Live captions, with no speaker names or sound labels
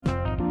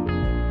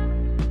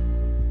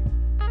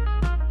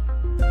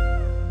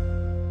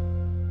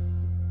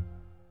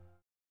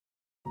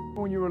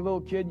when you were a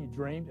little kid and you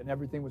dreamed and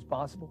everything was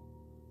possible?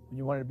 When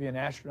you wanted to be an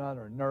astronaut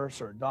or a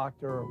nurse or a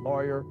doctor or a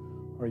lawyer,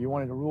 or you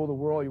wanted to rule the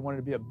world, you wanted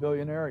to be a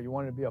billionaire, or you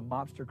wanted to be a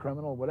mobster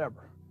criminal,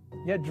 whatever.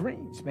 You had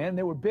dreams, man.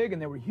 They were big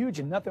and they were huge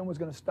and nothing was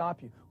going to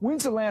stop you.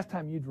 When's the last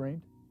time you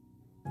dreamed?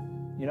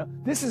 You know,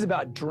 this is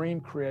about dream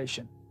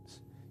creation.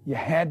 You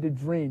had to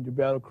dream to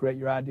be able to create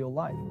your ideal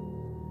life.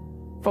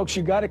 Folks,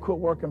 you got to quit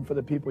working for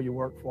the people you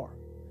work for.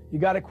 You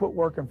got to quit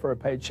working for a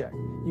paycheck.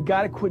 You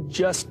got to quit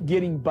just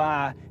getting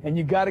by, and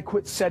you got to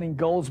quit setting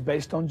goals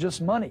based on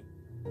just money.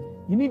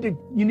 You need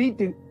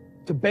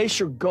to base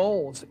your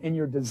goals and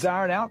your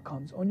desired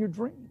outcomes on your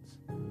dreams.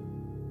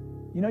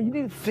 You know, you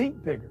need to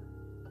think bigger,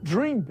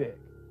 dream big.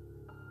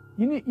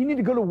 You need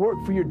to go to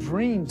work for your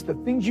dreams, the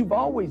things you've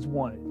always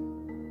wanted.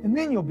 And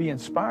then you'll be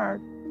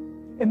inspired.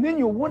 And then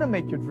you'll want to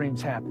make your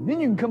dreams happen. Then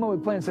you can come up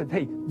with a plan and say,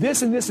 hey,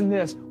 this and this and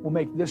this will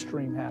make this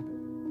dream happen.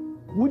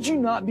 Would you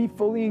not be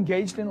fully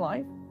engaged in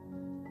life?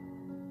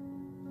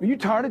 Are you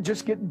tired of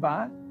just getting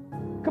by?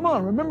 Come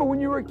on, remember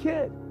when you were a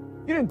kid.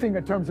 You didn't think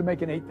in terms of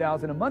making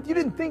 $8,000 a month. You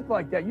didn't think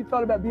like that. You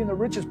thought about being the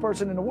richest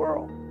person in the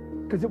world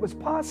because it was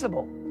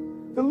possible.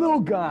 The little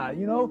guy,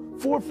 you know,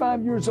 4 or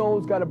 5 years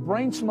old, has got a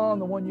brain smaller than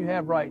the one you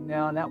have right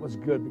now, and that was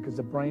good because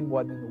the brain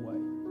wasn't in the way.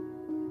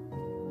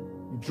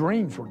 Your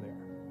dreams were there.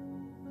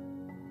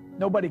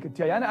 Nobody could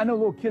tell you. I know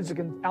little kids that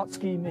can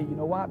out-ski me. You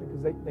know why?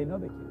 Because they know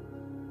they can.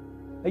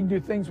 They can do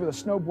things with a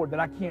snowboard that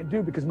I can't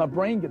do because my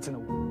brain gets in the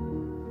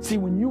way. See,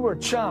 when you were a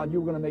child,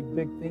 you were going to make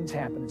big things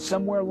happen. And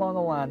somewhere along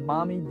the line,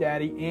 mommy,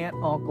 daddy, aunt,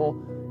 uncle,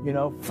 you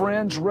know,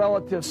 friends,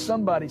 relatives,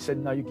 somebody said,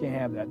 no, you can't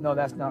have that. No,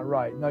 that's not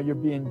right. No, you're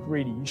being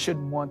greedy. You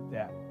shouldn't want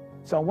that.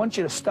 So I want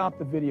you to stop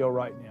the video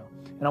right now.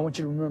 And I want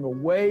you to remember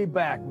way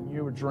back when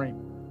you were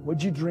dreaming. What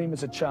did you dream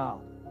as a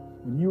child?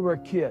 When you were a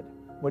kid,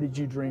 what did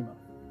you dream of?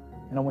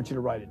 And I want you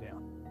to write it down.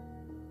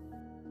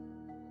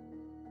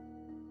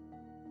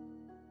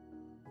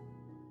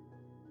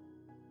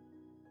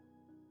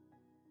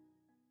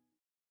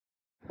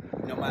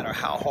 No matter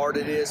how hard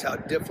it is, how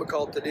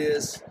difficult it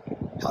is,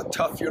 how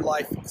tough your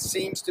life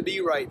seems to be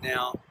right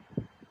now,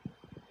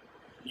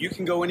 you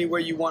can go anywhere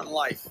you want in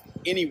life,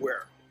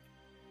 anywhere.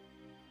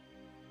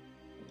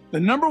 The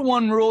number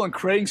one rule in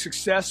creating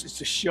success is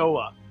to show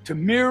up, to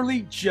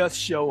merely just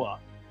show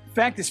up. In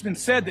fact, it's been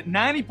said that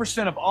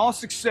 90% of all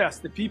success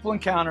that people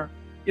encounter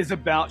is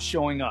about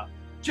showing up.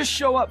 Just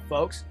show up,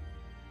 folks.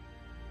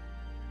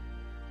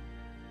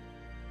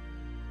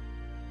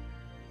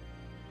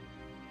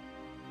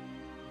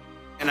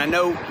 And I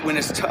know when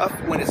it's tough,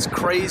 when it's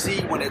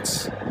crazy,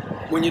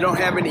 when you don't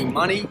have any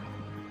money,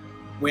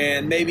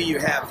 when maybe you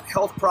have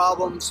health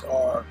problems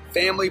or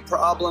family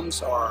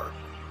problems or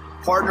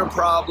partner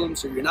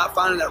problems, or you're not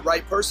finding that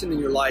right person in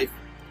your life,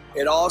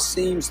 it all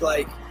seems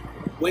like,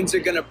 when's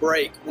it gonna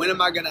break?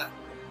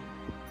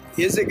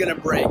 Is it gonna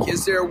break?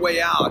 Is there a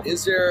way out?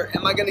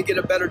 Am I gonna get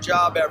a better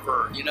job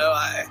ever? You know,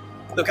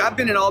 look, I've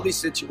been in all these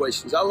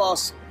situations. I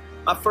lost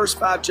my first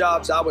 5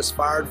 jobs I was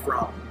fired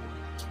from.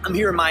 I'm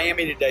here in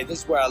Miami today. This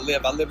is where I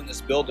live. I live in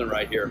this building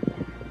right here.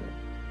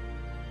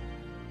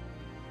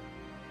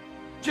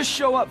 Just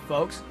show up,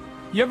 folks.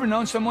 You ever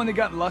known someone that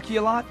got lucky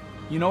a lot?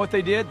 You know what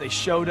they did? They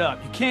showed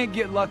up. You can't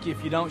get lucky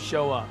if you don't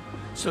show up.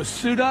 So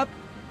suit up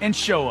and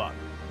show up.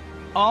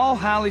 All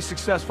highly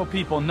successful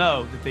people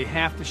know that they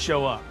have to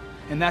show up.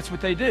 And that's what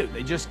they do.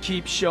 They just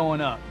keep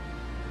showing up.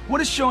 What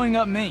does showing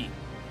up mean?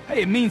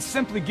 Hey, it means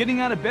simply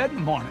getting out of bed in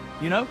the morning.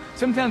 You know,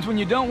 sometimes when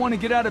you don't want to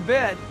get out of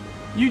bed,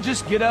 you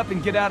just get up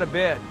and get out of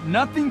bed.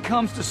 Nothing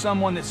comes to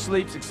someone that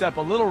sleeps except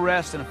a little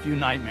rest and a few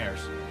nightmares.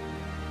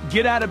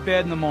 Get out of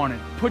bed in the morning.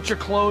 Put your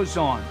clothes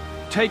on.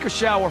 Take a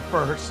shower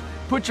first.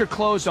 Put your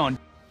clothes on.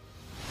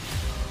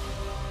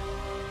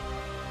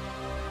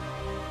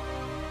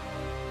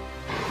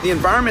 The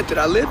environment that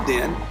I lived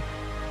in,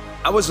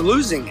 I was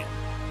losing it.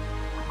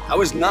 I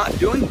was not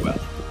doing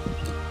well.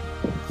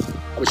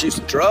 I was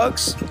using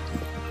drugs.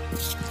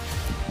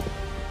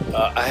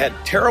 I had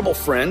terrible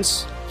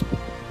friends.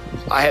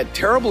 I had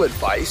terrible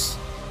advice.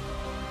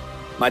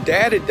 My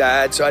dad had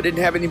died, so I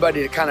didn't have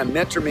anybody to kind of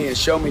mentor me and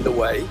show me the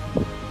way.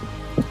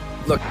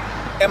 Look,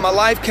 and my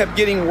life kept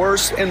getting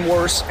worse and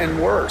worse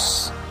and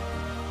worse.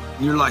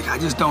 And you're like, I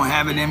just don't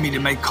have it in me to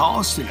make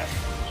calls today.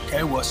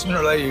 Okay, well, sooner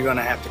or later you're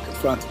gonna have to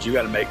confront that you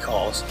gotta make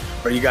calls,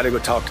 or you gotta go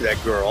talk to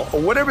that girl, or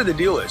whatever the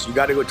deal is. You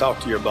gotta go talk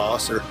to your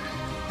boss, or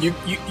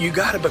you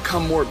gotta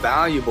become more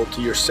valuable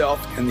to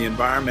yourself and the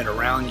environment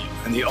around you.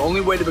 And the only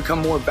way to become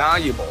more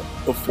valuable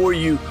before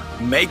you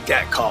make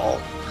that call,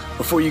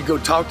 before you go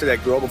talk to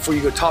that girl, before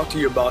you go talk to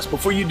your boss,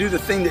 before you do the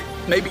thing that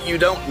maybe you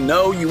don't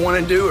know you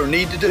want to do or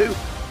need to do,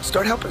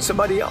 start helping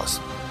somebody else.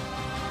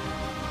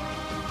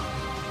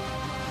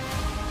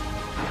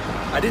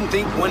 I didn't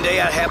think one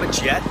day I'd have a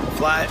jet,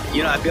 fly,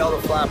 you know, I'd be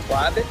able to fly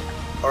private,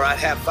 or I'd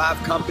have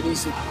 5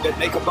 companies that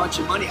make a bunch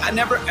of money. I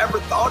never ever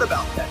thought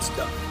about that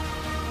stuff.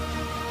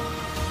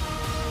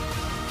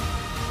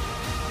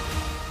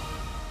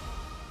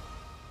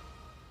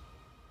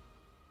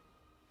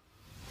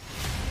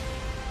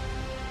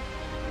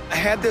 I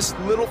had this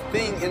little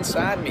thing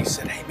inside me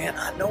said, hey man,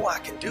 I know I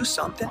can do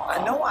something.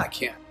 I know I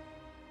can.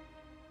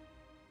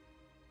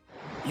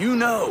 You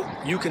know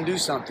you can do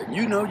something.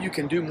 You know you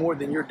can do more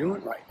than you're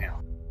doing right now.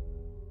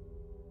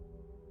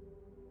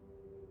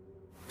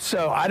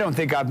 So I don't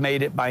think I've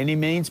made it by any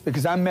means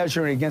because I'm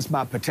measuring against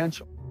my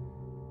potential.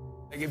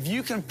 Like if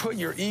you can put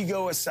your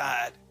ego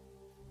aside,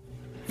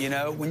 you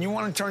know, when you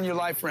want to turn your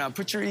life around,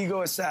 put your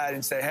ego aside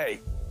and say,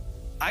 hey,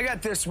 I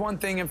got this one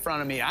thing in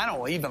front of me. I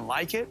don't even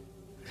like it.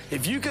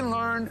 If you can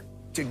learn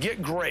to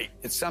get great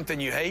at something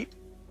you hate,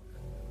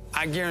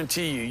 I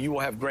guarantee you, you will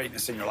have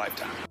greatness in your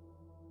lifetime.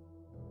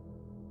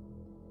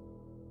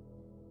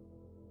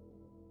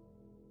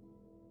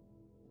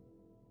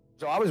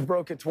 So I was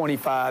broke at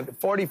 25.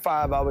 At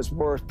 45, I was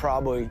worth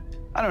probably,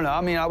 I don't know,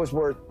 I mean, I was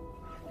worth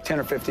 10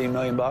 or 15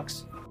 million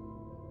bucks.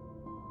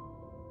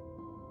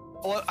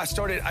 Well, I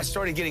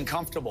started getting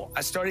comfortable.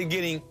 I started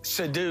getting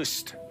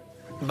seduced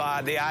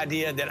by the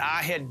idea that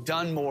I had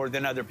done more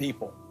than other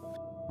people.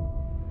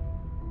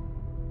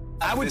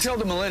 I would tell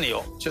the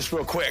millennial, just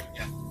real quick,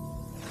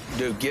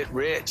 dude, get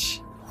rich,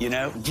 you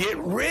know, get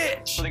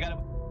rich. So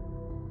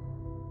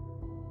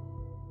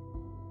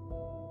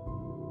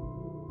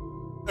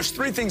there's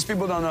three things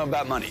people don't know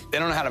about money. They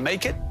don't know how to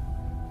make it,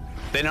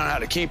 they don't know how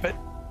to keep it,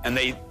 and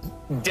they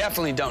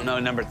definitely don't know,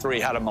 number three,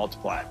 how to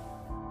multiply it.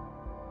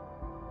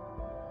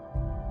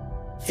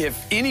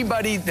 If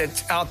anybody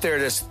that's out there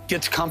that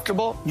gets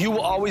comfortable, you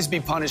will always be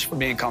punished for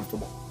being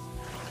comfortable.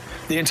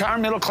 The entire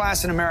middle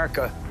class in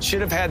America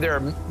should have had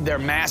their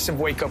massive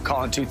wake-up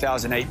call in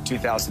 2008,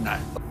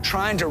 2009.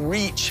 Trying to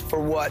reach for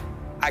what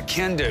I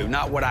can do,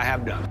 not what I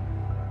have done.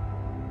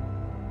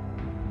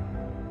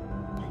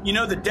 You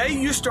know, the day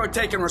you start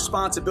taking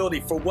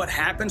responsibility for what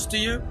happens to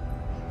you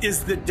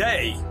is the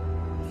day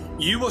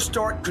you will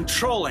start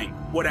controlling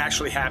what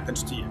actually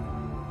happens to you.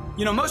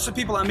 You know, most of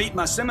the people I meet in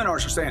my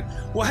seminars are saying,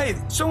 well, hey,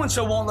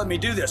 so-and-so won't let me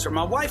do this, or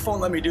my wife won't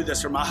let me do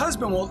this, or my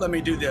husband won't let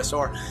me do this,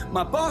 or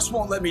my boss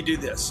won't let me do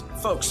this.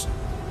 Folks,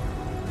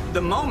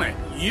 the moment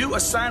you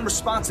assign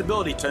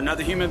responsibility to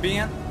another human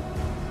being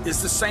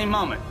is the same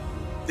moment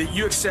that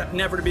you accept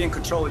never to be in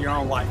control of your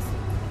own life.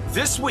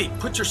 This week,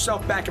 put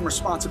yourself back in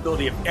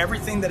responsibility of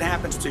everything that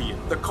happens to you.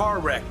 The car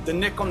wreck, the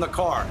nick on the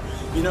car,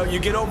 you know, you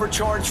get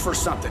overcharged for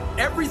something.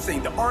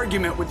 Everything, the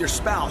argument with your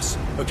spouse,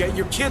 okay?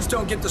 Your kids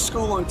don't get to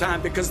school on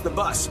time because of the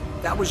bus.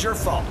 That was your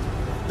fault.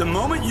 The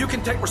moment you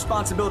can take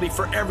responsibility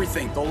for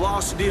everything, the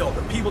lost deal,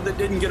 the people that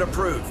didn't get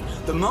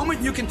approved, the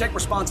moment you can take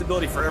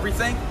responsibility for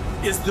everything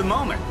is the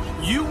moment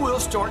you will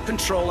start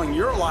controlling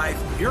your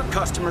life, your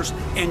customers,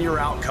 and your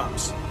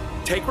outcomes.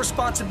 Take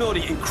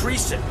responsibility,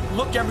 increase it,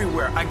 look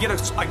everywhere. I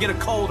get a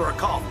cold or a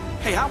cough.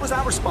 Hey, how was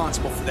I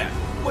responsible for that?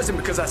 It wasn't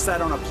because I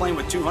sat on a plane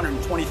with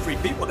 223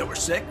 people that were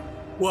sick.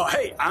 Well,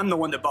 hey, I'm the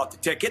one that bought the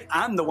ticket.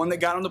 I'm the one that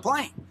got on the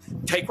plane.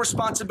 Take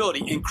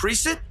responsibility,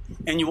 increase it,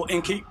 and you will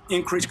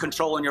increase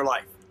control in your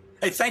life.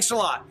 Hey, thanks a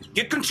lot.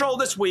 Get control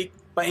this week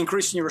by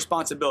increasing your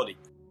responsibility.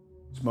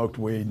 Smoked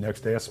weed,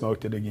 next day I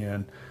smoked it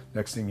again.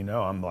 Next thing you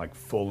know, I'm like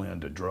full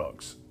into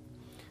drugs.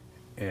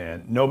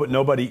 And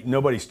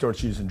nobody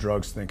starts using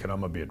drugs thinking I'm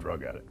gonna be a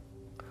drug addict.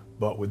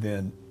 But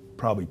within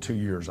probably 2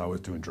 years, I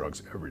was doing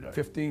drugs every day.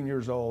 15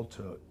 years old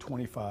to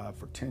 25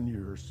 for 10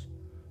 years,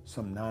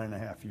 some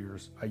 9.5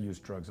 years, I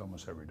used drugs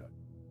almost every day.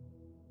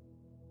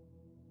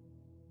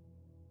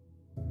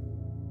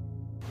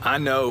 I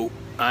know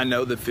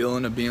the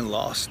feeling of being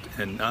lost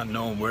and not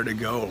knowing where to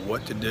go or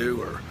what to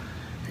do, or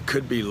it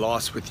could be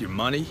lost with your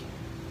money,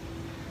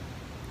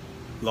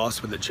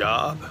 lost with a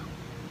job,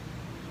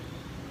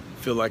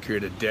 feel like you're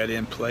at a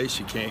dead-end place,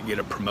 you can't get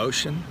a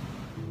promotion.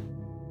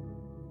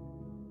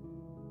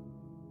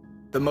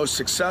 The most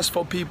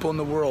successful people in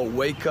the world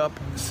wake up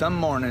some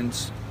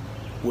mornings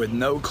with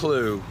no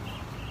clue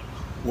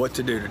what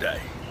to do today.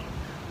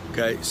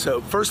 Okay, so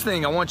first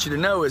thing I want you to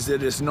know is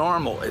that it's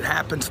normal. It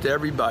happens to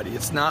everybody.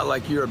 It's not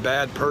like you're a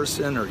bad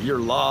person or you're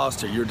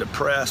lost or you're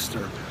depressed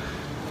or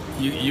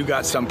you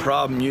got some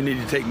problem you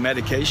need to take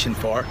medication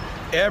for.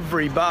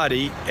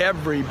 Everybody,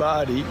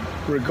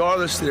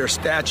 regardless of their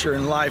stature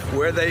in life,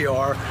 where they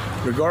are,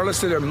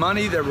 regardless of their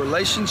money, their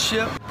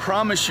relationship,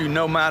 promise you,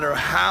 no matter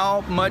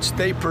how much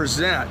they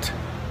present,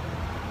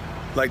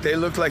 like they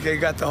look like they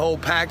got the whole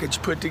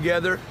package put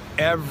together,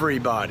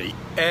 everybody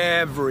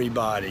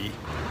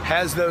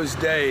has those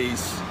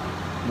days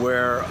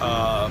where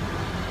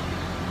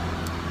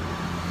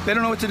they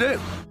don't know what to do.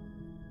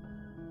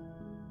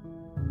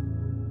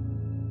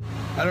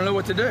 I don't know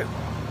what to do,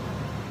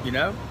 you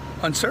know?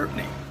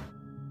 Uncertainty.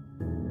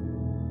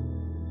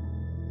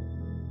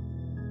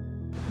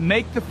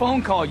 Make the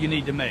phone call you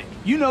need to make.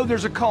 You know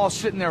there's a call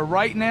sitting there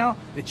right now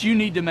that you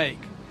need to make.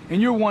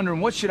 And you're wondering,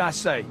 what should I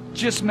say?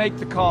 Just make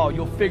the call.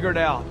 You'll figure it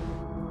out.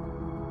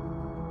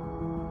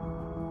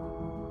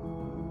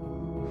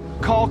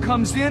 Call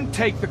comes in,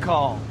 take the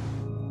call.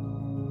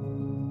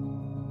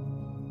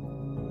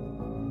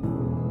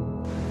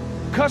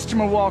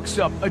 Customer walks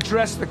up,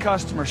 address the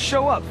customer.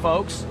 Show up,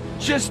 folks.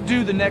 Just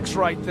do the next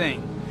right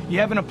thing. You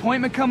have an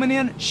appointment coming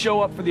in,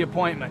 show up for the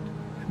appointment.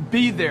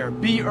 Be there,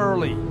 be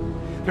early.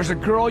 There's a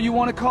girl you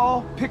want to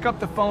call, pick up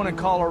the phone and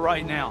call her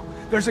right now.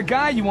 There's a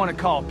guy you want to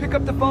call, pick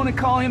up the phone and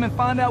call him and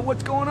find out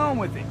what's going on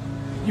with him.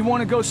 You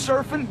want to go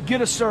surfing?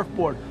 Get a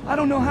surfboard. I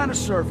don't know how to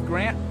surf,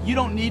 Grant. You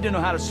don't need to know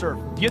how to surf.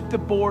 Get the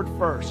board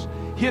first.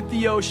 Hit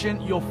the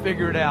ocean, you'll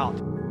figure it out.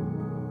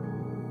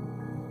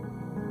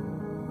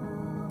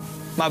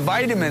 My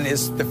vitamin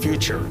is the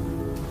future,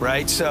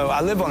 right? So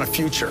I live on a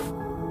future.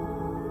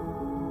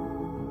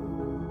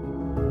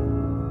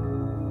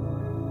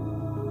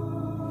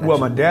 Well,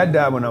 my dad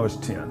died when I was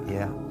 10.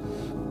 Yeah.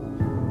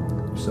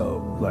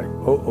 So, like,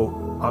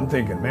 I'm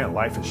thinking, man,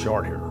 life is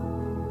short here.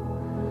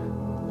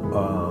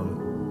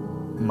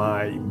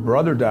 My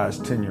brother dies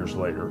 10 years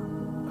later.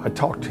 I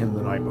talked to him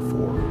the night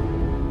before.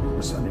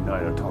 The Sunday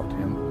night, I talked to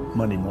him.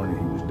 Monday morning,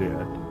 he was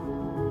dead.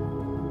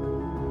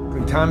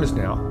 The time is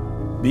now.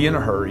 Be in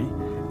a hurry.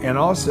 And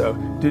also,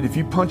 dude, if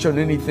you punch on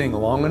anything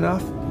long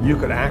enough, you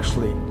could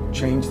actually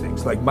change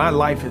things. Like, my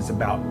life is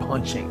about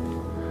punching.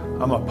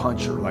 I'm a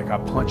puncher. Like, I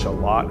punch a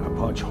lot. I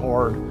punch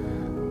hard.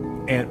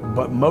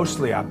 But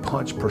mostly I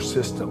punch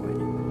persistently,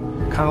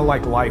 kind of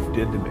like life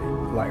did to me.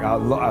 Like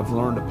I've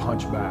learned to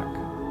punch back.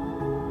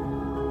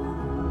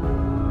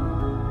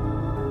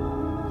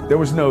 There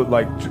was no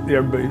like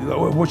everybody.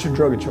 What's your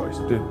drug of choice,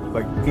 dude?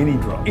 Like any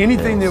drug,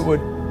 anything that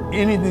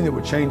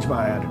would change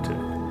my attitude.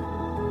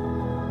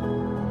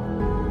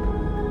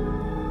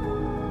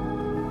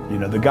 You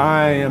know, the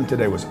guy I am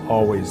today was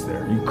always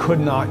there. You could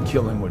not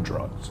kill him with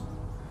drugs.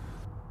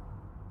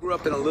 Grew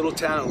up in a little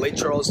town in Lake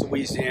Charles,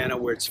 Louisiana,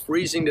 where it's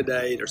freezing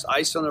today. There's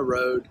ice on the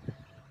road.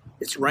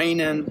 It's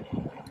raining.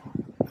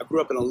 I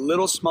grew up in a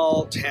little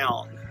small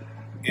town,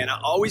 and I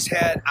always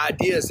had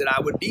ideas that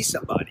I would be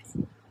somebody.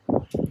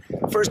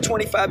 First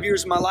 25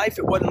 years of my life,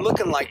 it wasn't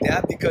looking like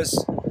that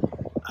because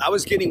I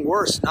was getting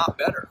worse, not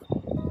better.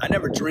 I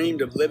never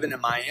dreamed of living in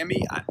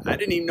Miami. I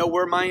didn't even know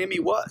where Miami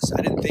was.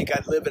 I didn't think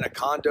I'd live in a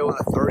condo on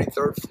the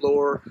 33rd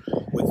floor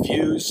with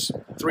views,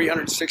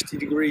 360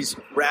 degrees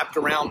wrapped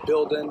around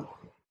building.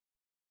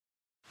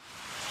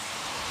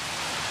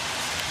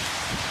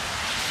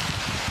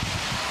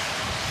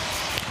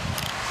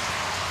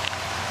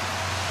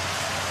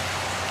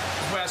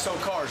 I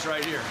sold cars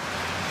right here.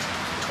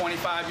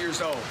 25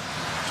 years old,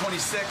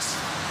 26,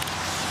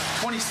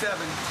 27.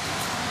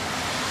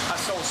 I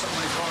sold so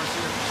many cars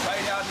here.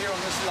 Right out here on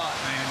this lot,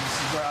 man. This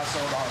is where I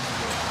sold all of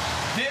them.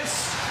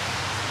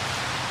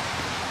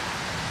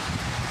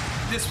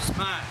 This was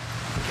mine,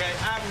 okay?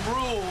 I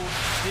ruled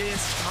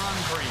this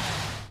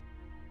concrete.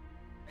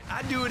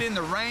 I do it in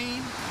the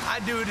rain. I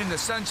do it in the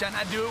sunshine.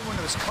 I do it when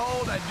it was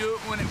cold. I do it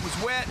when it was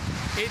wet.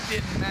 It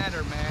didn't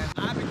matter, man.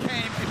 I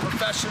became a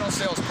professional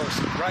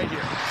salesperson right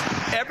here.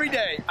 Every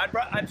day,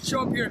 I'd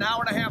show up here an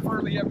hour and a half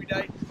early every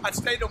day. I'd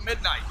stay till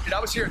midnight. And I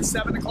was here at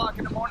 7 o'clock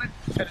in the morning,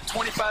 had a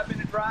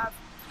 25-minute drive.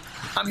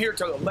 I'm here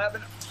till 11,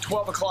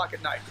 12 o'clock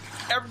at night.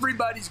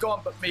 Everybody's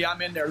going but me.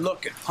 I'm in there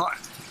looking,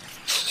 hunting,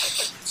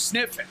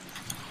 sniffing,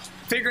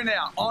 figuring it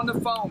out, on the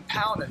phone,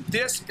 pounding.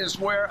 This is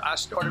where I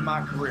started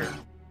my career.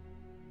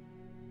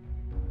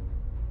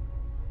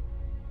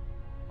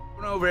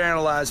 Don't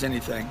overanalyze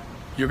anything.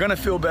 You're gonna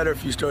feel better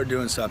if you start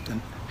doing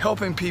something.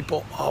 Helping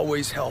people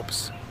always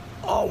helps.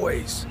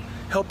 Always.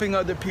 Helping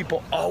other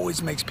people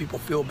always makes people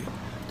feel better.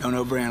 Don't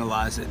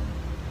overanalyze it.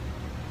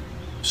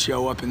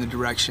 Show up in the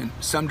direction,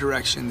 some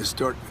direction that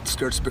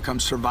starts to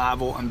become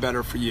survival and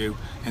better for you.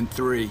 And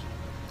 3,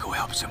 go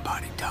help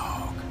somebody,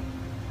 dog.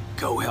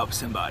 Go help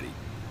somebody.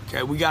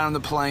 Okay, we got on the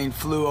plane,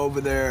 flew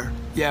over there.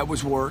 Yeah, it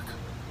was work,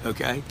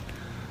 okay?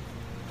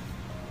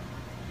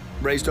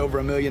 Raised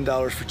over $1 million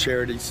for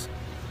charities.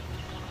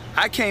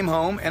 I came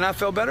home and I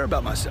felt better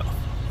about myself,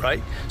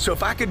 right? So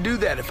if I could do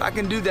that, if I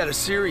can do that a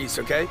series,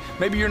 okay?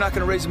 Maybe you're not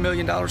gonna raise $1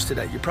 million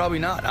today. You're probably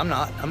not. I'm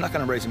not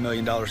gonna raise $1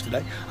 million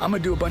today. I'm gonna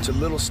do a bunch of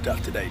little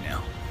stuff today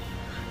now.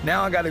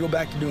 Now I gotta go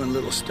back to doing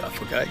little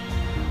stuff, okay?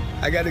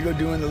 I gotta go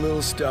doing the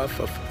little stuff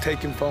of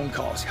taking phone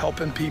calls,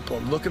 helping people,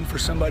 looking for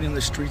somebody in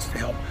the streets to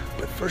help.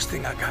 But first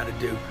thing I gotta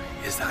do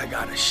is I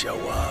gotta show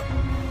up.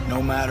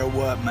 No matter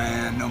what,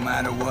 man, no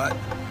matter what.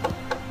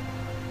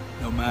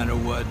 No matter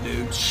what,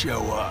 dude,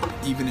 show up.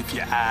 Even if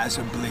your eyes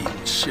are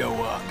bleeding, show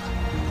up.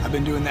 I've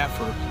been doing that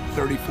for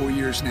 34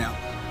 years now.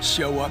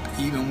 Show up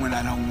even when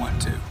I don't want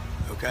to,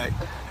 okay?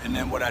 And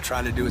then what I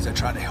try to do is I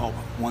try to help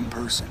one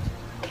person.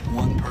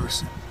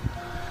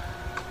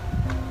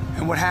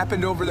 And what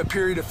happened over the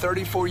period of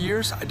 34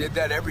 years, I did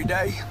that every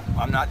day.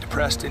 I'm not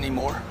depressed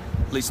anymore,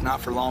 at least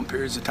not for long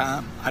periods of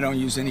time. I don't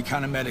use any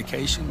kind of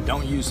medication,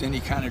 don't use any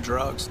kind of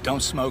drugs,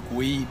 don't smoke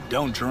weed,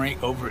 don't drink,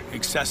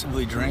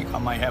 excessively drink. I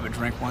might have a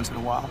drink once in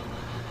a while.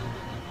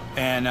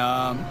 And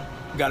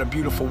got a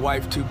beautiful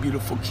wife, 2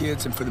 beautiful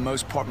kids, and for the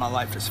most part, my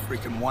life is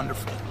freaking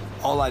wonderful.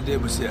 All I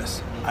did was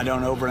this. I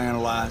don't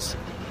overanalyze.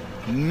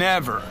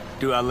 Never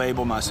do I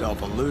label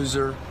myself a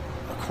loser,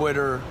 a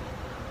quitter.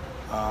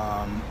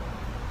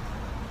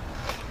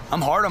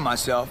 I'm hard on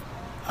myself.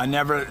 I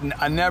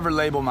never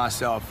label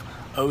myself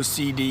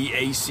OCD,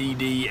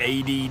 ACD,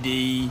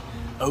 ADD,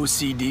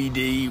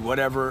 OCDD,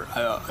 whatever,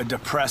 a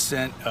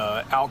depressant,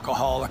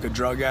 alcoholic, a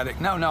drug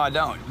addict. No, I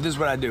don't. This is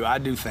what I do. I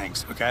do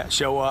things, okay? I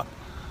show up,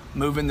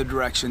 move in the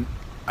direction.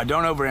 I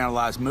don't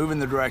overanalyze, move in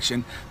the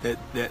direction that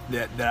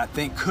I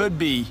think could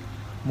be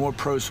more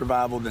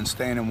pro-survival than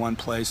staying in one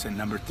place. And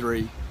number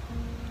 3,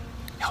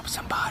 help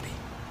somebody.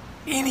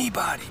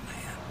 Anybody,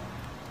 man.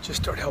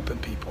 Just start helping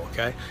people,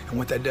 okay? And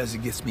what that does,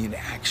 it gets me into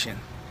action,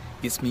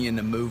 gets me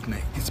into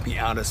movement, gets me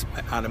out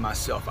of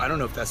myself. I don't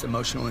know if that's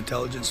emotional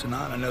intelligence or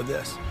not. I know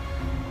this.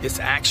 It's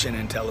action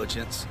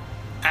intelligence.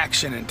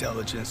 Action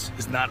intelligence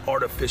is not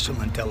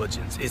artificial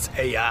intelligence. It's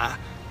AI.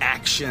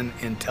 Action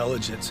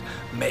intelligence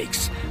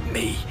makes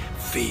me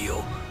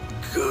feel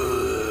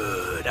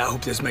good. I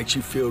hope this makes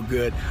you feel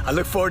good. I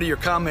look forward to your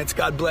comments.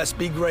 God bless.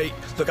 Be great.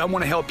 Look, I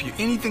want to help you.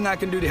 Anything I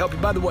can do to help you.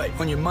 By the way,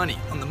 on your money,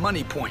 on the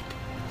money point,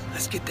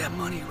 let's get that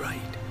money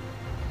right.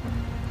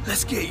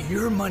 Let's get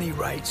your money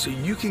right so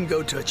you can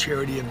go to a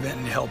charity event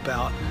and help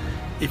out.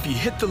 If you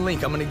hit the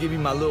link, I'm going to give you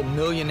my little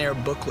millionaire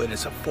booklet.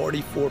 It's a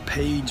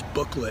 44-page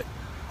booklet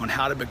on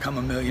how to become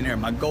a millionaire.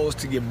 My goal is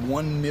to give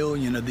 1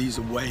 million of these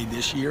away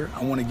this year.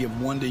 I want to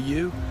give 1 to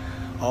you.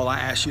 All I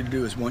ask you to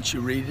do is once you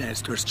read it and it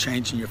starts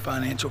changing your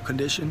financial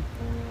condition,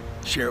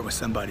 share it with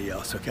somebody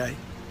else, okay?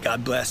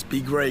 God bless.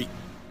 Be great.